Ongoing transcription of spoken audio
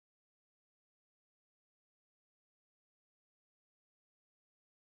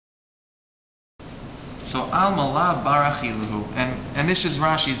So al malav barachiluhu, and this is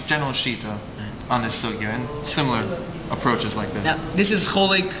Rashi's general shita on this sugya, and similar approaches like this. Now, this is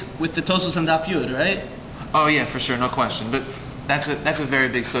cholek with the Tosos and Daf Yud, right? Oh yeah, for sure, no question. But that's a very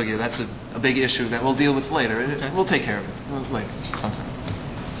big sugya. That's a big issue that we'll deal with later. Okay. We'll take care of it later, sometime.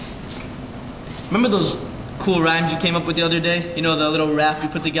 Remember those cool rhymes you came up with the other day? You know, the little raft you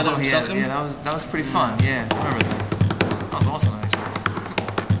put together with yeah, Suckham? yeah, that was pretty fun. Yeah, I remember that. That was awesome, actually.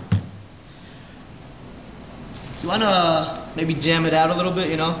 You wanna maybe jam it out a little bit?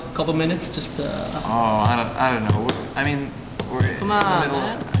 You know, a couple minutes, just. I don't know. I mean, we're Come in the on, middle.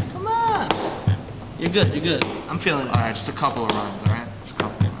 man. Come on. You're good. You're good. I'm feeling it. All right, just a couple of rhymes. All right, just a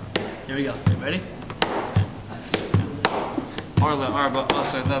couple. Here we go. You ready? Orla Arba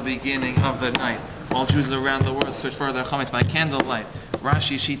Asar, the beginning of the night. All Jews around the world search for their chametz by candlelight.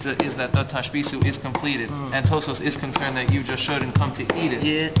 Rashi Shita is that the tashbisu is completed, and Tosos is concerned that you just shouldn't come to eat it.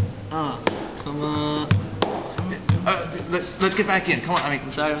 Yeah. Come on. Let's get back in. Come on. I mean,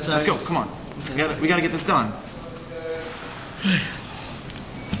 I'm sorry. let's go. Come on. Okay. We gotta get this done.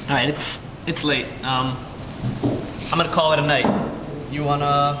 All right. It's late. I'm gonna call it a night. You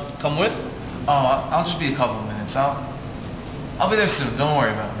wanna come with? Oh, I'll just be a couple of minutes. I'll be there soon. Don't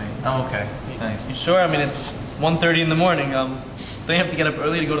worry about me. I'm okay. Thanks. You sure? I mean, it's 1:30 in the morning. Don't you have to get up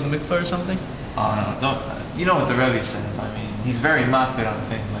early to go to the mikvah or something? Oh no, don't. You know what the Rebbe says. I mean, he's very makbid on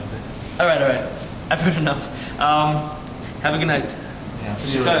things like this. All right. I've heard enough. Have a good night. Yeah.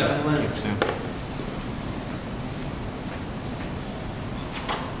 See you guys. You too.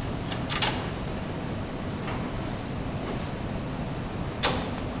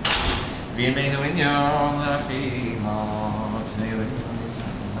 V'yemeinu in yom la'achimot, tzneyu in yom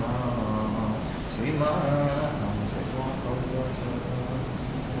yizra'no, tzvimah,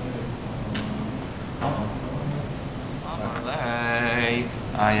 Amalei,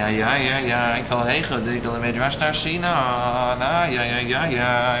 ay, kol heicha digel midrash narshinon,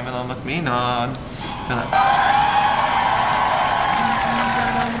 ay, melo makminon.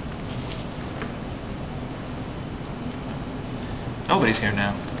 Nobody's here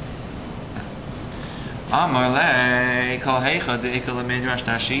now. Amalei, kol heicha digel midrash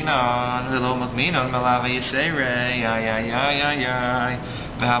narshinon, melo makminon, melava yiserei, ay.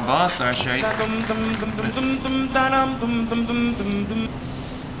 V'habasar shay.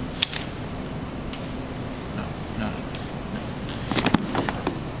 No.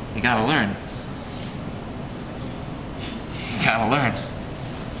 You gotta learn.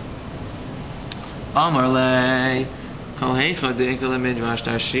 Amarlei, kol heicha digel midrash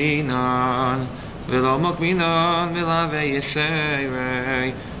tarshinon, v'lo mokminon v'lavei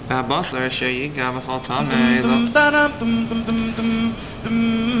yiserei, v'habasar sheyiga v'chol tamei.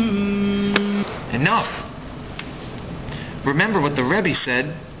 Enough. Remember what the Rebbe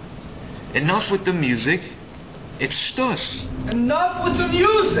said. Enough with the music. It's shtus. Enough with the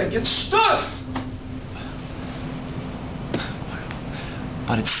music. It's shtus.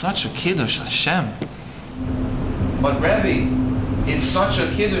 But it's such a kiddush Hashem. But Rebbe, it's such a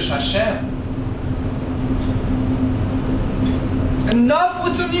kiddush Hashem. Enough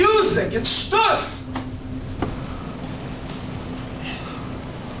with the music. It's shtus.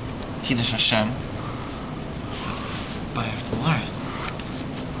 Kiddush Hashem. But I have to learn.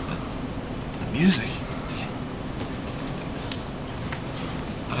 But the music.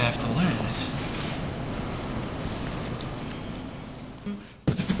 But I have to learn.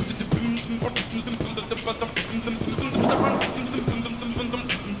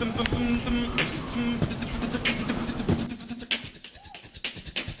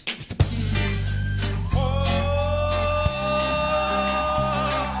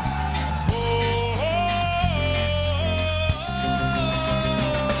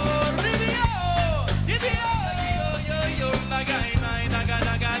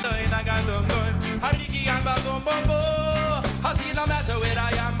 No matter where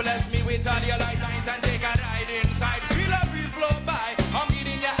I am, bless me with all your lifetimes and take a ride inside. Feel a breeze blow by, I'm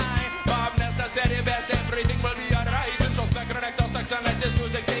eating your eye. Bob Nestor said it best, everything will be alright. Introspect, connect our sex and let this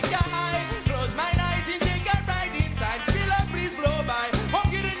music take